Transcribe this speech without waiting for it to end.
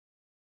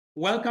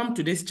Welcome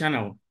to this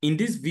channel. In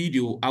this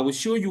video, I will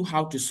show you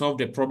how to solve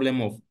the problem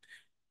of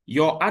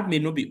your ad may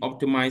not be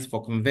optimized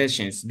for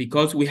conversions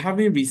because we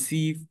haven't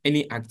received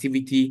any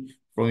activity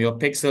from your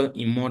pixel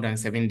in more than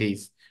 7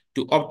 days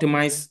to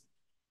optimize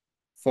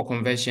for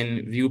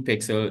conversion, view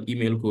pixel,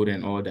 email code,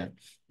 and all that.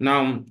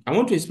 Now, I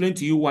want to explain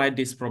to you why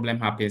this problem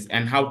happens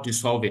and how to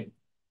solve it.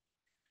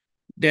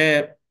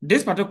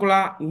 This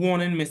particular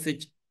warning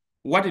message,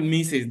 what it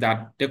means is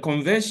that the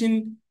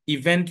conversion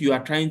event you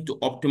are trying to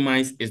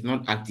optimize is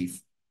not active.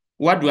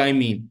 What do I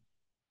mean?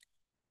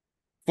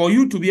 For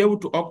you to be able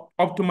to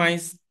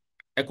optimize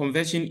a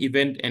conversion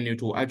event and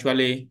it will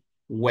actually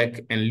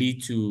work and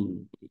lead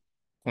to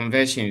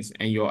conversions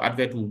and your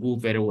advert will go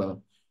very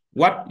well,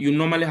 what you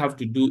normally have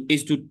to do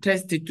is to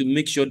test it to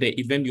make sure the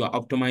event you are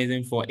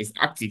optimizing for is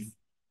active.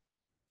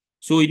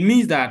 So it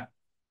means that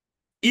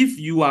if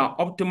you are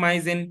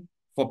optimizing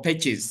for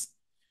purchase,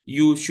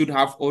 you should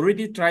have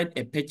already tried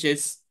a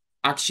purchase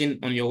action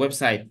on your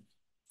website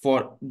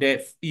for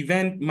the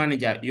event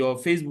manager, your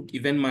Facebook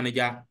event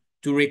manager,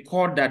 to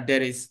record that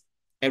there is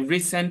a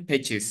recent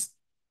purchase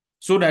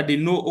so that they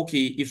know,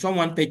 okay, if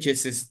someone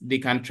purchases, they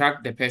can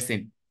track the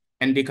person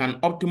and they can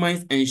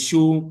optimize and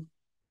show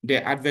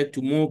the advert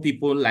to more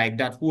people like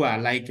that who are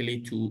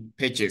likely to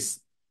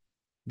purchase.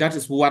 That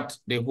is what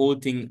the whole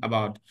thing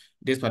about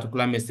this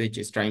particular message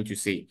is trying to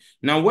say.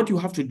 Now, what you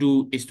have to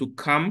do is to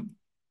come,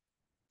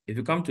 if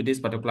you come to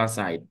this particular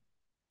side,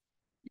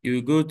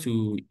 you go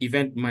to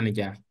event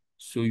manager.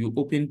 So you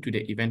open to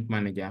the event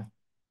manager.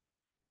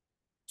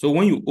 So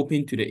when you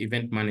open to the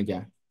event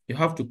manager, you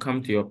have to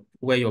come to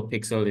where your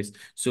pixel is.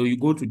 So you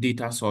go to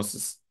data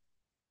sources.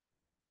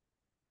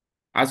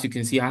 As you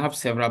can see, I have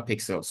several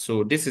pixels.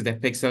 So this is the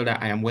pixel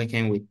that I am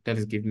working with that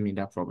is giving me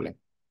that problem.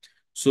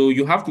 So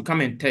you have to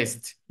come and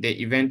test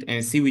the event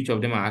and see which of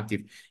them are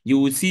active. You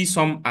will see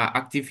some are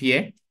active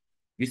here.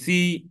 You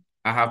see,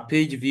 I have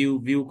page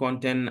view, view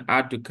content,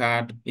 add to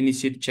cart,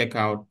 initiate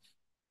checkout,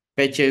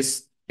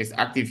 purchase is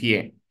active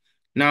here.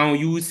 Now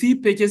you will see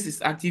purchase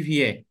is active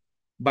here,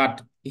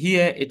 but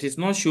here it is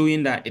not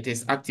showing that it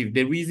is active.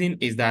 The reason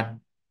is that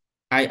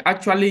I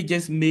actually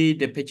just made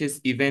the purchase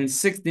event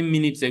 16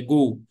 minutes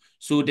ago.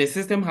 So the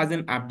system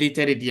hasn't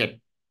updated it yet.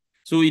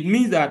 So it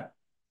means that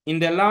in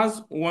the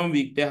last 1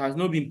 week, there has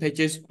not been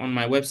purchase on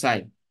my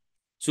website.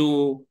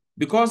 So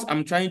because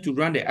I'm trying to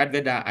run the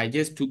advert that I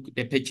just took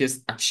the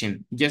purchase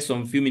action just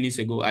some few minutes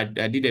ago, I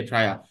did a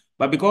trial.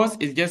 But because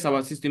it's just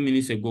about 16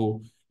 minutes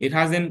ago,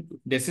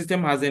 the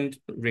system hasn't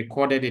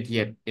recorded it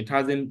yet. It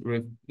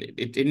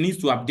needs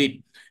to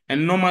update.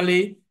 And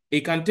normally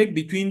it can take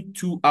between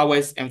 2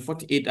 hours and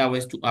 48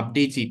 hours to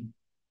update it.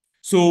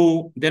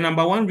 So the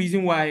number one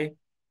reason why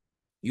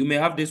you may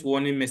have this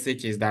warning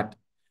message is that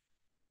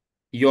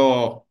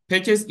your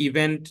purchase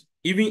event,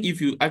 even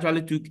if you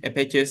actually took a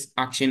purchase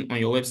action on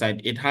your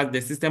website,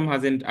 the system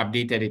hasn't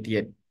updated it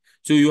yet.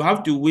 So you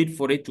have to wait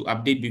for it to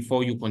update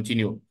before you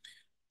continue.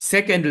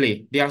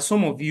 Secondly, there are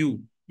some of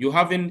you,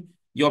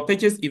 your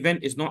purchase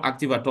event is not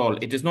active at all.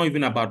 It is not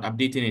even about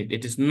updating it.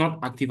 It is not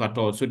active at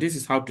all. So this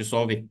is how to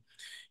solve it.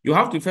 You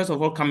have to first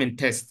of all come and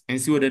test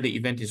and see whether the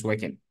event is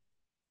working.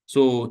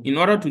 So in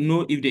order to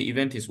know if the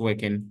event is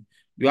working,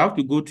 you have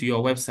to go to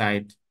your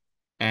website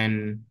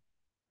and,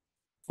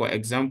 for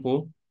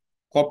example,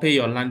 copy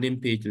your landing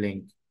page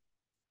link.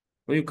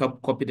 When you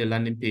copy the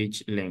landing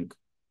page link,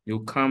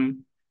 you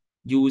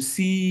will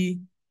see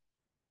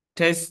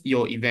test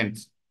your event.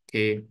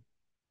 Okay.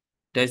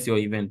 Test your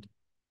event.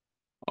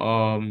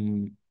 Let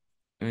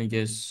me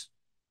just,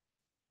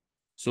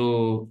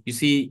 so you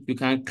see, you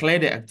can clear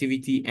the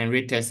activity and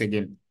retest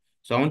again.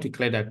 So I want to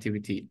clear the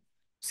activity.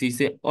 See,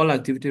 say all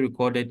activity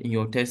recorded in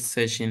your test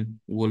session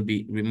will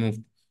be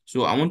removed.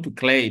 So I want to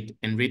clear it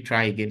and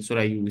retry again so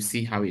that you will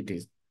see how it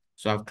is.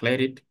 So I've cleared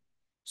it.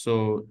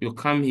 So you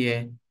come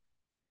here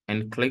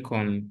and click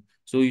on,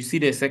 so you see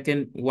the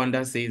second one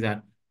that says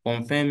that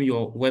confirm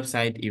your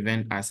website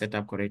event are set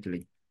up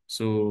correctly.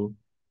 So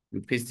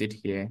you paste it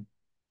here,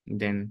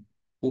 then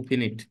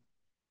open it.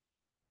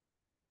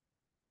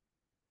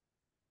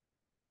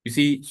 You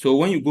see, so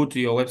when you go to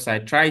your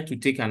website, try to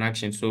take an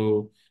action.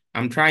 So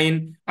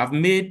I've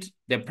made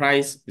the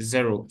price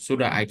 0 so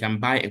that I can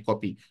buy a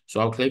copy.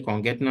 So I'll click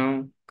on get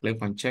now, click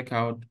on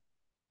checkout,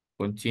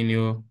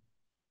 continue,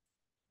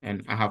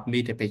 and I have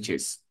made a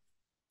purchase.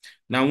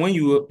 Now, when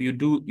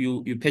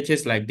you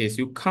purchase like this,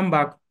 you come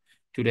back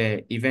to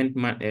the event,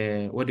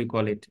 what do you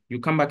call it? You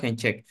come back and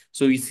check.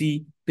 So you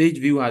see page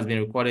view has been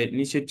recorded,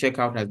 initial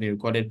checkout has been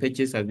recorded,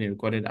 purchase has been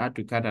recorded, add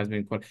to cart has been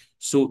recorded.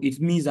 So it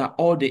means that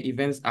all the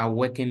events are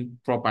working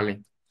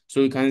properly.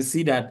 So you can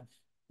see that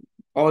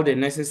all the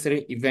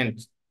necessary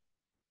events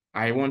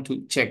I want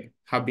to check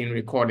have been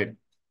recorded.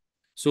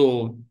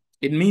 So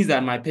it means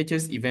that my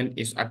purchase event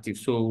is active.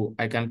 So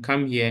I can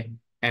come here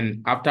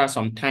and after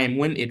some time,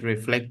 when it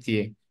reflects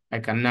here, I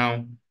can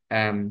now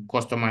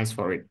customize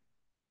for it.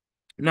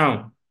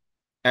 Now,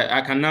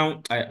 I can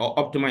now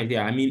optimize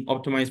there. I mean,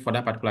 optimize for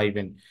that particular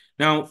event.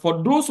 Now,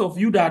 for those of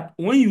you that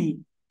when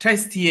you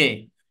test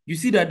here, you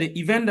see that the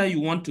event that you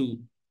want to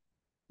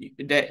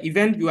the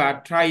event you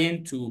are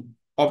trying to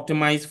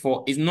optimize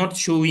for is not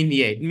showing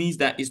here, it means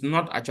that it's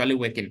not actually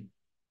working.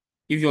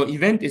 If your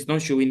event is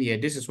not showing here,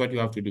 this is what you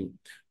have to do.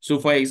 So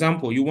for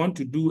example, you want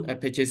to do a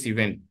purchase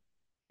event.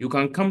 You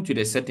can come to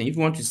the setting. If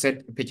you want to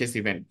set a purchase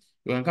event,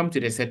 you can come to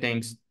the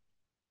settings.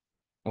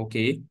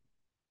 Okay.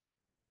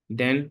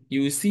 Then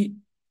you will see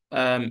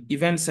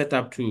event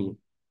setup tool.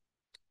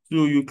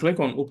 So you click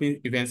on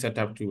open event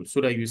setup tool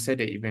so that you set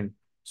the event.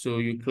 So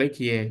you click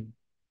here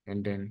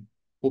and then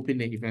open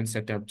the event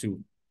setup tool.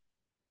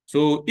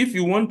 So if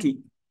you want to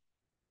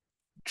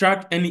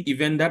track any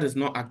event that is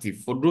not active,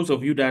 for those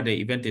of you that the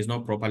event is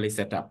not properly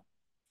set up,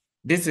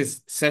 this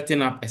is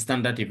setting up a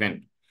standard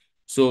event.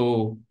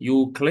 So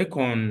you click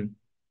on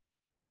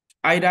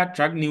either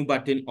track new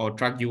button or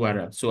track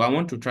URL. So I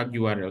want to track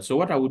URL. So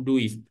what I would do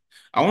is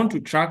I want to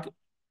track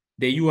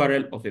the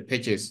URL of a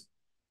purchase.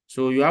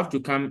 So you have to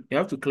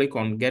click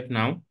on get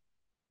now,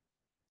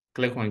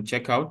 click on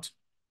checkout,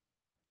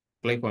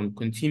 click on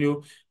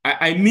continue.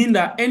 I mean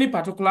that any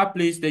particular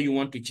place that you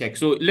want to check.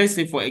 So let's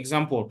say, for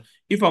example,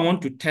 if I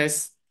want to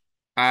test,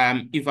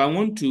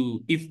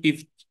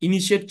 if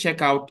initiate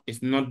checkout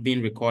is not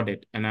being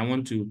recorded and I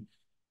want to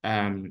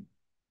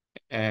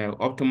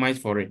optimize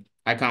for it,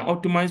 I can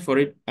optimize for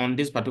it on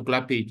this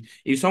particular page.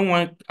 If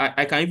someone,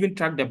 I can even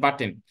track the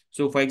button.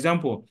 So for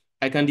example,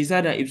 I can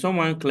decide that if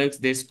someone clicks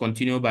this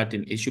continue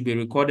button, it should be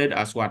recorded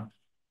as what?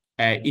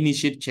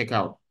 Initiate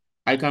checkout.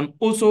 I can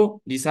also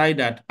decide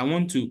that I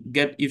want to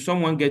get, if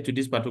someone gets to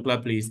this particular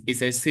place,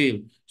 it's a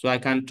sale. So I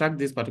can track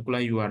this particular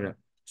URL.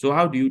 So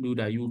how do you do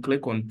that? You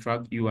click on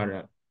track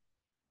URL.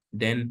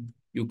 Then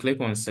you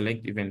click on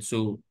select event.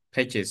 So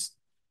purchase,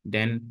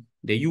 then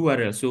the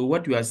URL. So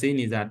what you are saying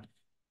is that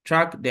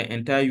track the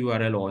entire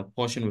URL or a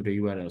portion of the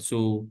URL.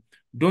 So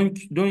don't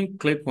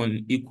click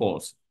on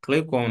equals,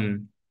 click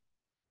on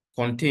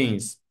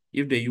contains,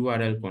 if the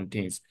URL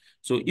contains.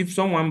 So if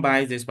someone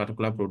buys this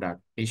particular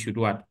product, it should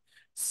what?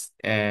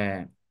 Any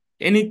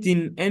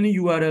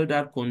URL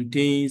that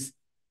contains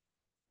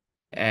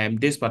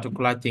this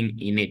particular thing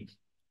in it,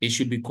 it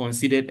should be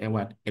considered a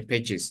what? A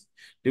purchase.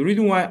 The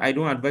reason why I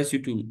don't advise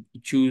you to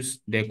choose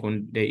the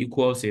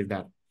equals is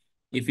that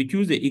if you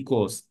choose the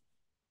equals,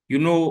 you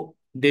know,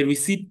 the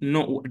receipt,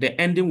 no, the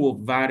ending will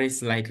vary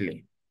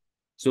slightly.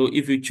 So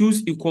if you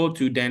choose equal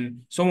to,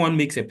 then someone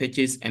makes a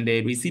purchase and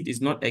the receipt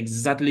is not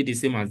exactly the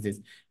same as this,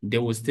 they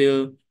will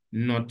still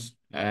not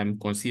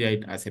consider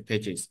it as a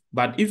purchase.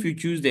 But if you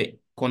choose the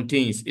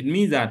contains, it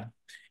means that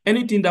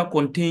anything that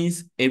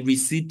contains a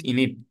receipt in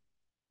it,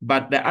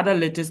 but the other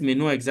letters may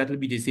not exactly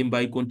be the same,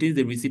 but it contains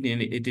the receipt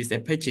in it, it is a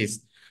purchase.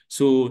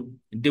 So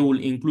they will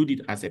include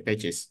it as a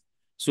purchase.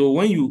 So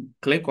when you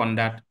click on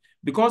that,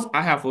 because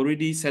I have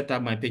already set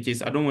up my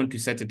purchase, I don't want to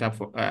set it up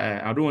for,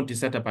 I don't want to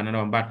set up another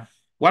one, but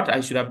what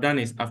I should have done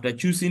is after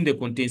choosing the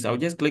contains, I'll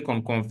just click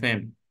on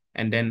confirm.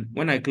 And then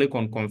when I click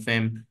on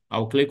confirm,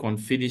 I'll click on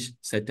finish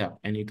setup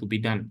and it will be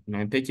done.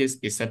 My purchase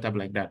is set up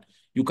like that.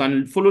 You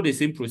can follow the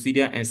same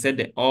procedure and set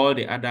all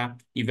the other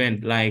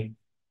event like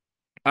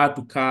add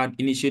to cart,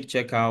 initiate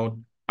checkout,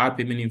 add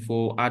payment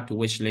info, add to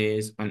wish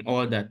list, and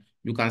all that.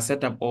 You can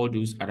set up all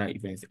those other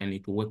events and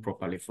it will work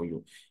properly for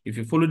you. If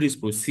you follow this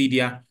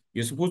procedure,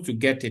 you're supposed to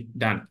get it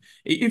done.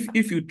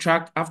 If you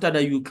track, after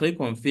that, you click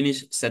on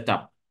finish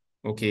setup.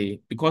 Okay,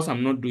 because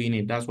I'm not doing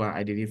it, that's why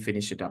I didn't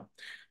finish it up.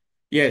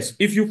 Yes,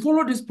 if you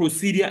follow this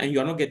procedure and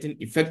you are not getting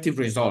effective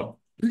result,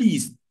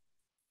 please,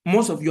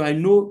 most of you, I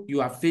know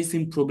you are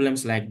facing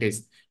problems like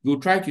this. You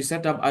try to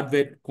set up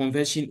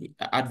conversion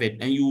advert,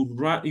 and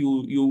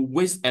you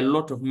waste a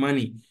lot of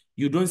money.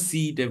 You don't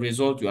see the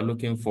result you are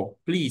looking for.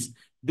 Please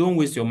don't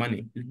waste your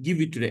money. Give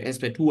it to the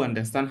expert who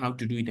understand how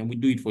to do it, and we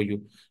do it for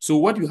you. So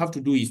what you have to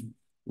do is,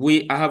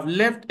 I have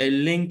left a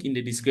link in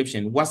the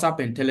description, WhatsApp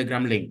and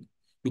Telegram link.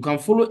 You can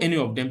follow any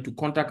of them to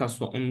contact us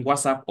on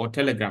WhatsApp or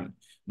Telegram.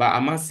 But I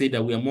must say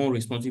that we are more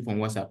responsive on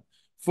WhatsApp.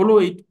 Follow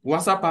it,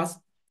 WhatsApp us.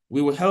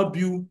 We will help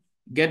you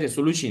get a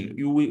solution.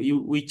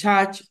 We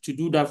charge to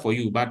do that for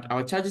you, but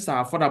our charges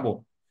are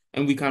affordable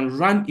and we can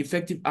run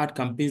effective ad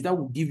campaigns that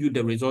will give you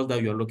the results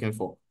that you're looking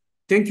for.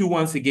 Thank you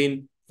once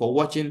again for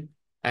watching,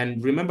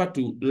 and remember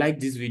to like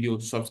this video,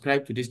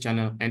 subscribe to this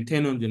channel, and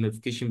turn on the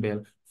notification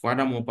bell for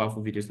other more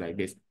powerful videos like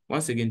this.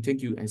 Once again,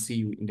 thank you and see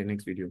you in the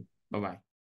next video. Bye-bye.